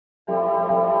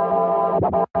California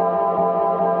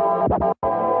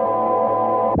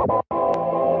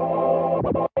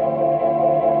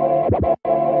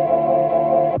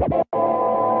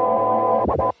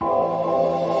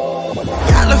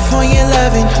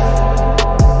loving,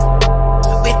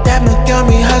 with that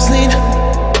Montgomery hustling.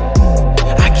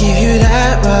 I give you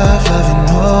that rough loving,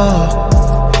 oh,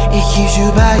 it keeps you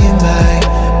by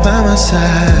my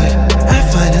side. I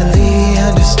finally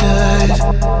understood.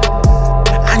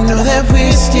 I know that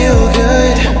we're still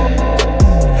good.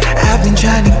 I've been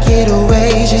trying to get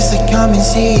away just to come and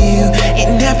see you.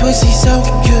 And that pussy so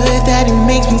good that it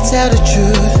makes me tell the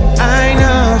truth. I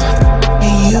know,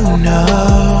 and you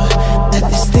know, that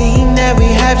this thing that we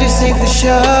have just ain't for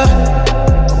sure.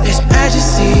 There's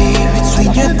majesty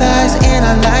between your thighs and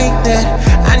I like that.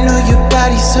 I know your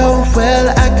body so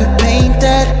well, I could paint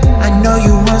that. I know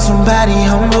you want somebody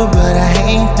humble, but I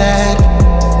ain't that.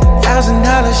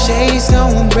 $1,000 shades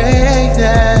don't break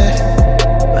that.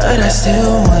 But I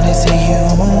still wanna take you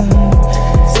home,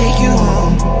 take you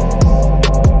home.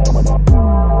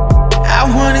 I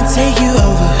wanna take you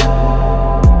over,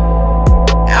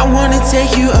 I wanna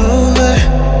take you over.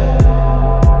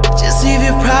 Just leave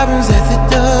your problems at the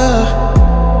door.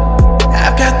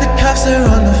 I've got the cuffs are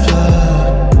on the floor.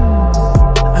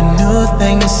 A new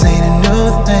thing, this ain't a new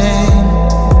thing,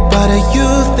 but a you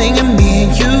thing and me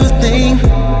and you thing.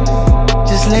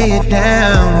 Just lay it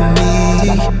down with me.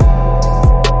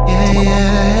 Yeah,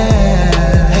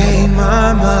 yeah. Hey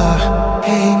mama,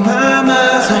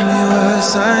 tell me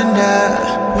what's under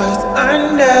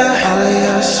all of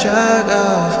your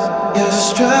struggles, your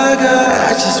struggle.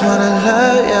 I just wanna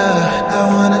love ya, I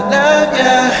wanna love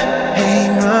ya. Hey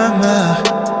mama,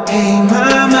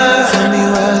 tell me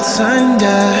what's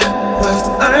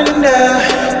under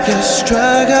your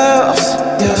struggles,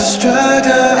 your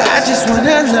struggle. I just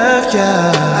wanna love ya.